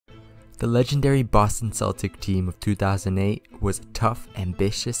The legendary Boston Celtics team of 2008 was a tough,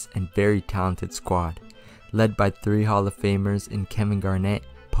 ambitious, and very talented squad, led by three Hall of Famers in Kevin Garnett,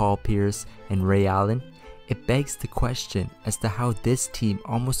 Paul Pierce, and Ray Allen. It begs the question as to how this team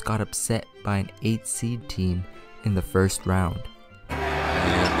almost got upset by an 8 seed team in the first round.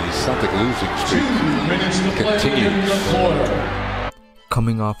 And the Celtic losing streak continues.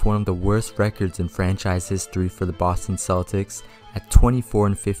 Coming off one of the worst records in franchise history for the Boston Celtics, at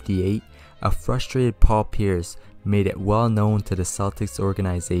 24-58, a frustrated Paul Pierce made it well known to the Celtics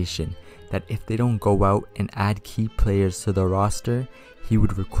organization that if they don't go out and add key players to the roster, he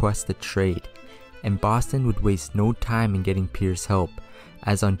would request a trade. And Boston would waste no time in getting Pierce's help,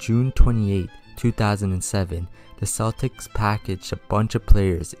 as on June 28, 2007, the Celtics packaged a bunch of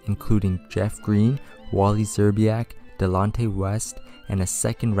players including Jeff Green, Wally Szczerbiak, Delonte West, and a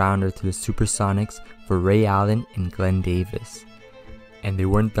second rounder to the Supersonics for Ray Allen and Glenn Davis. And they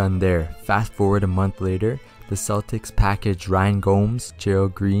weren't done there. Fast forward a month later, the Celtics packaged Ryan Gomes,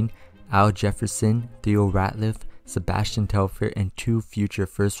 Gerald Green, Al Jefferson, Theo Ratliff, Sebastian Telfair, and 2 future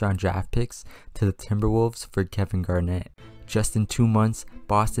first-round draft picks to the Timberwolves for Kevin Garnett. Just in 2 months,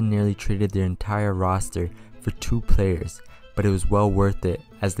 Boston nearly traded their entire roster for 2 players, but it was well worth it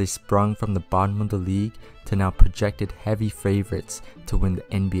as they sprung from the bottom of the league to now projected heavy favorites to win the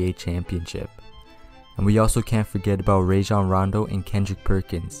NBA championship. And we also can't forget about Rajon Rondo and Kendrick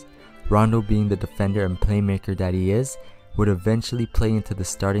Perkins. Rondo, being the defender and playmaker that he is, would eventually play into the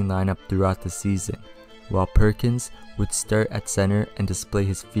starting lineup throughout the season, while Perkins would start at center and display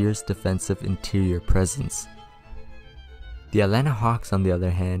his fierce defensive interior presence. The Atlanta Hawks, on the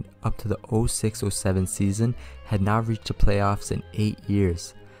other hand, up to the 06-07 season, had not reached the playoffs in 8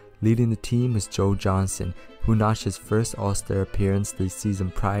 years. Leading the team was Joe Johnson, who notched his first All-Star appearance the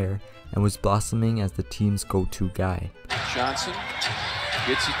season prior and was blossoming as the team's go-to guy. Johnson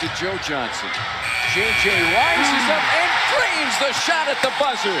gets it to Joe Johnson. JJ rises up and drains the shot at the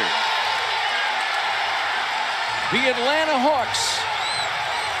buzzer. The Atlanta Hawks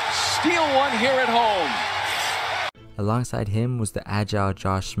steal one here at home. Alongside him was the agile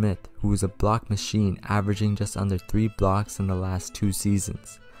Josh Smith, who was a block machine, averaging just under 3 blocks in the last 2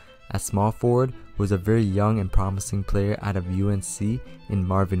 seasons. At small forward was a very young and promising player out of UNC in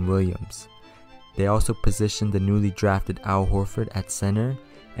Marvin Williams. They also positioned the newly drafted Al Horford at center,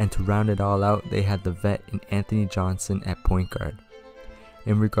 and to round it all out, they had the vet in Anthony Johnson at point guard.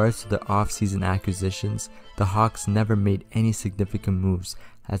 In regards to the off-season acquisitions, the Hawks never made any significant moves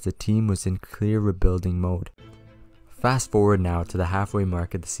as the team was in clear rebuilding mode. Fast forward now to the halfway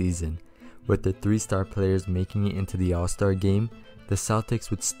mark of the season. With their 3-star players making it into the All-Star game, the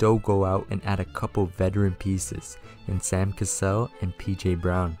Celtics would still go out and add a couple veteran pieces in Sam Cassell and PJ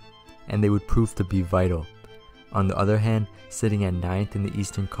Brown, and they would prove to be vital. On the other hand, sitting at 9th in the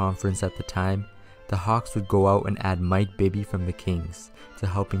Eastern Conference at the time, the Hawks would go out and add Mike Bibby from the Kings to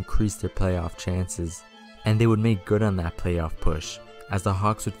help increase their playoff chances. And they would make good on that playoff push, as the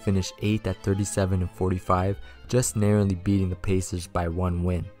Hawks would finish 8th at 37-45, just narrowly beating the Pacers by 1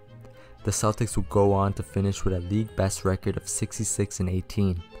 win. The Celtics would go on to finish with a league best record of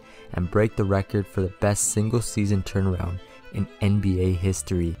 66-18 and break the record for the best single season turnaround in NBA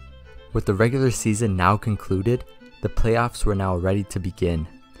history. With the regular season now concluded, the playoffs were now ready to begin.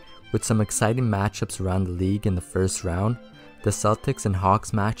 With some exciting matchups around the league in the first round, the Celtics and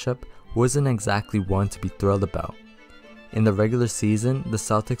Hawks matchup wasn't exactly one to be thrilled about. In the regular season, the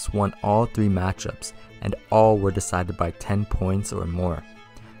Celtics won all 3 matchups, and all were decided by 10 points or more.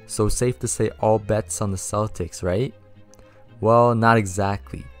 So safe to say all bets on the Celtics, right? Well, not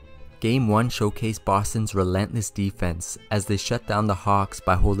exactly. Game 1 showcased Boston's relentless defense as they shut down the Hawks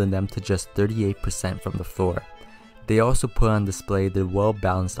by holding them to just 38% from the floor. They also put on display their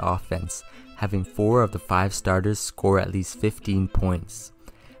well-balanced offense, having 4 of the 5 starters score at least 15 points.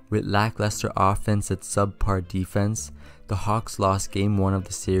 With lackluster offense and subpar defense, the Hawks lost Game 1 of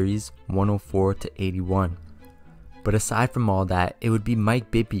the series 104-81. But aside from all that, it would be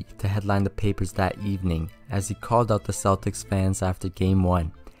Mike Bibby to headline the papers that evening as he called out the Celtics fans after Game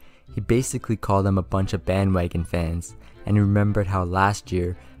 1. He basically called them a bunch of bandwagon fans, and he remembered how last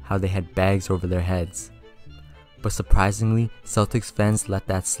year how they had bags over their heads. But surprisingly, Celtics fans let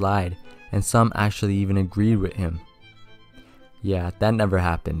that slide, and some actually even agreed with him. Yeah, that never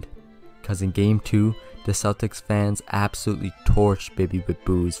happened, cause in Game 2, the Celtics fans absolutely torched Bibby with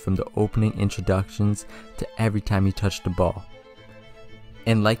boos from the opening introductions to every time he touched the ball.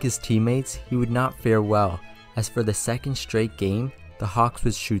 And like his teammates, he would not fare well, as for the second straight game, the Hawks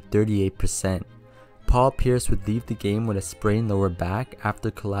would shoot 38%. Paul Pierce would leave the game with a sprained lower back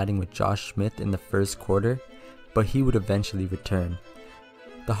after colliding with Josh Smith in the first quarter, but he would eventually return.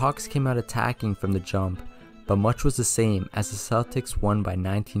 The Hawks came out attacking from the jump, but much was the same as the Celtics won by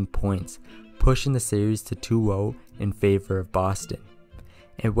 19 points, pushing the series to 2-0 in favor of Boston.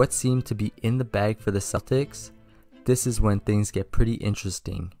 And what seemed to be in the bag for the Celtics, this is when things get pretty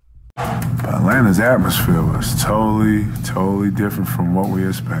interesting. But Atlanta's atmosphere was totally different from what we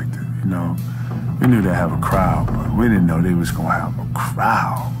expected. You know, we knew they'd have a crowd, but we didn't know they was gonna have a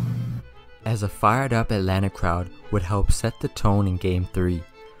crowd. As a fired up Atlanta crowd would help set the tone in Game 3.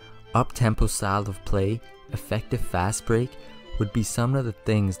 Up-tempo style of play, effective fast break would be some of the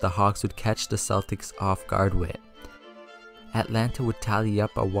things the Hawks would catch the Celtics off guard with. Atlanta would tally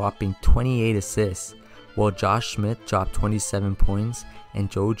up a whopping 28 assists, while Josh Smith dropped 27 points and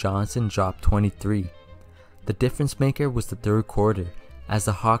Joe Johnson dropped 23. The difference maker was the third quarter, as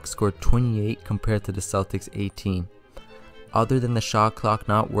the Hawks scored 28 compared to the Celtics 18. Other than the shot clock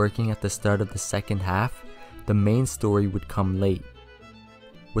not working at the start of the second half, the main story would come late.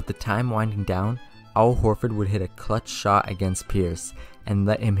 With the time winding down, Al Horford would hit a clutch shot against Pierce and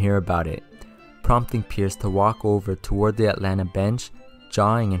let him hear about it, prompting Pierce to walk over toward the Atlanta bench,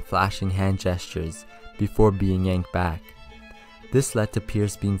 jawing and flashing hand gestures before being yanked back. This led to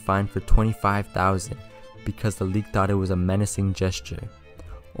Pierce being fined for $25,000 because the league thought it was a menacing gesture,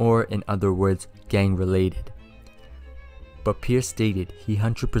 or in other words, gang related. But Pierce stated he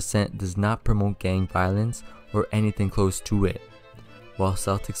 100% does not promote gang violence or anything close to it, while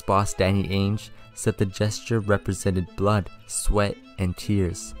Celtics boss Danny Ainge said the gesture represented blood, sweat, and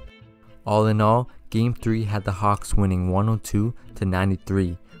tears. All in all, Game 3 had the Hawks winning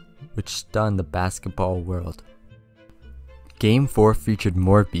 102-93, which stunned the basketball world. Game 4 featured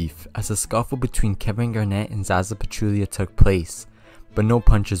more beef as a scuffle between Kevin Garnett and Zaza Pachulia took place, but no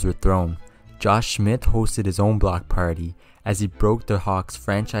punches were thrown. Josh Smith hosted his own block party as he broke the Hawks'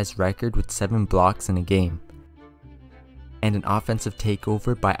 franchise record with 7 blocks in a game. And an offensive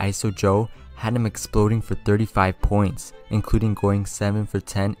takeover by ISO Joe had him exploding for 35 points, including going 7 for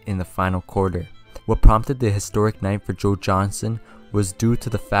 10 in the final quarter. What prompted the historic night for Joe Johnson was due to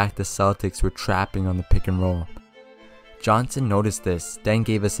the fact the Celtics were trapping on the pick and roll. Johnson noticed this, then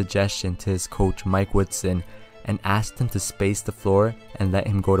gave a suggestion to his coach Mike Woodson and asked him to space the floor and let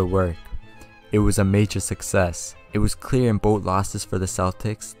him go to work. It was a major success. It was clear in both losses for the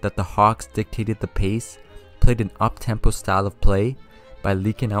Celtics that the Hawks dictated the pace, played an up-tempo style of play by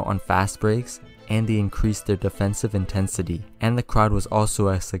leaking out on fast breaks, and they increased their defensive intensity, and the crowd was also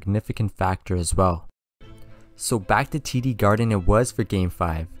a significant factor as well. So back to TD Garden it was for Game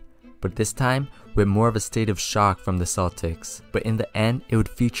 5, but this time with more of a state of shock from the Celtics, but in the end it would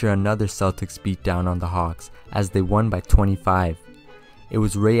feature another Celtics beatdown on the Hawks as they won by 25. It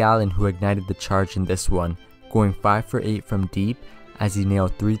was Ray Allen who ignited the charge in this one, going 5 for 8 from deep as he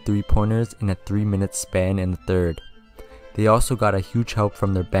nailed 3 3-pointers in a 3-minute span in the third. They also got a huge help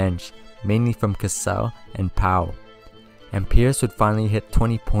from their bench, mainly from Cassell and Powell. And Pierce would finally hit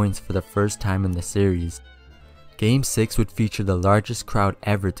 20 points for the first time in the series. Game 6 would feature the largest crowd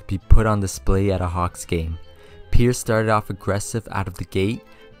ever to be put on display at a Hawks game. Pierce started off aggressive out of the gate,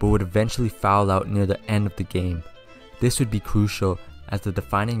 but would eventually foul out near the end of the game. This would be crucial as the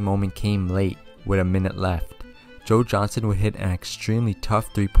defining moment came late with a minute left. Joe Johnson would hit an extremely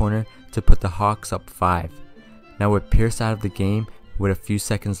tough 3-pointer to put the Hawks up 5. Now with Pierce out of the game, with a few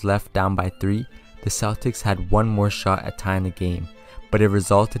seconds left down by 3, the Celtics had one more shot at tying the game, but it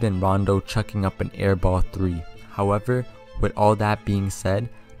resulted in Rondo chucking up an airball 3. However, with all that being said,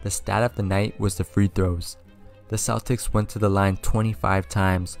 the stat of the night was the free throws. The Celtics went to the line 25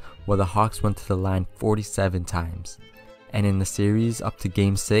 times, while the Hawks went to the line 47 times. And in the series up to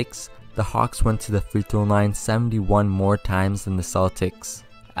Game 6, the Hawks went to the free throw line 71 more times than the Celtics.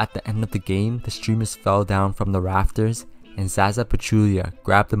 At the end of the game, the streamers fell down from the rafters, and Zaza Pachulia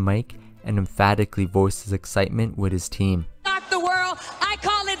grabbed the mic and emphatically voiced his excitement with his team. Rock the world, I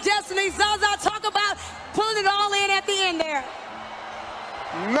call it destiny. Zaza, talk about pulling it all in at the end there.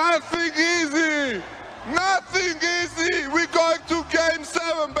 Nothing easy. Nothing easy. We're going to Game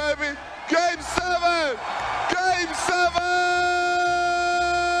 7, baby. Game 7. Game 7.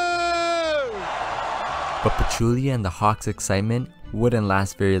 But Pachulia and the Hawks' excitement wouldn't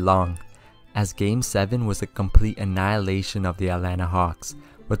last very long, as Game 7 was a complete annihilation of the Atlanta Hawks,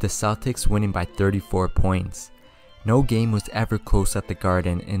 with the Celtics winning by 34 points. No game was ever close at the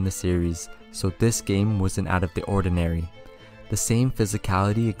Garden in the series, so this game wasn't out of the ordinary. The same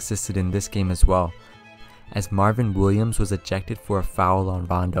physicality existed in this game as well, as Marvin Williams was ejected for a foul on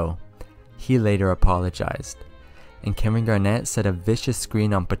Rondo. He later apologized, and Kevin Garnett set a vicious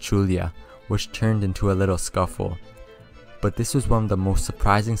screen on Pachulia, which turned into a little scuffle. But this was one of the most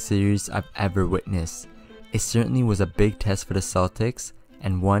surprising series I've ever witnessed. It certainly was a big test for the Celtics,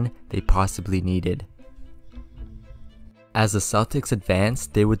 and one they possibly needed. As the Celtics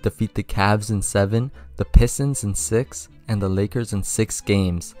advanced, they would defeat the Cavs in 7, the Pistons in 6, and the Lakers in 6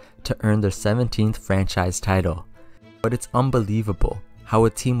 games to earn their 17th franchise title. But it's unbelievable how a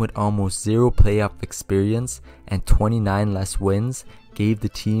team with almost 0 playoff experience and 29 less wins gave the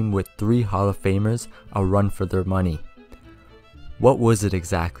team with 3 Hall of Famers a run for their money. What was it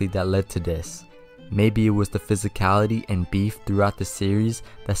exactly that led to this? Maybe it was the physicality and beef throughout the series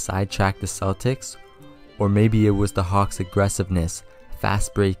that sidetracked the Celtics? Or maybe it was the Hawks' aggressiveness,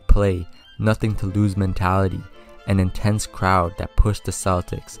 fast break play, nothing to lose mentality, an intense crowd that pushed the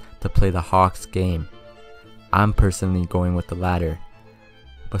Celtics to play the Hawks game. I'm personally going with the latter.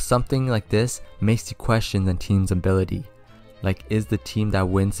 But something like this makes you question the team's ability. Like, is the team that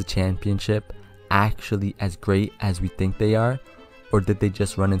wins the championship actually as great as we think they are? Or did they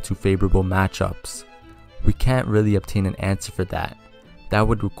just run into favorable matchups? We can't really obtain an answer for that. That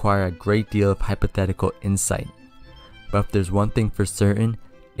would require a great deal of hypothetical insight. But if there's one thing for certain,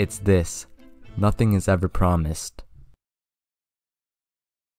 it's this: nothing is ever promised.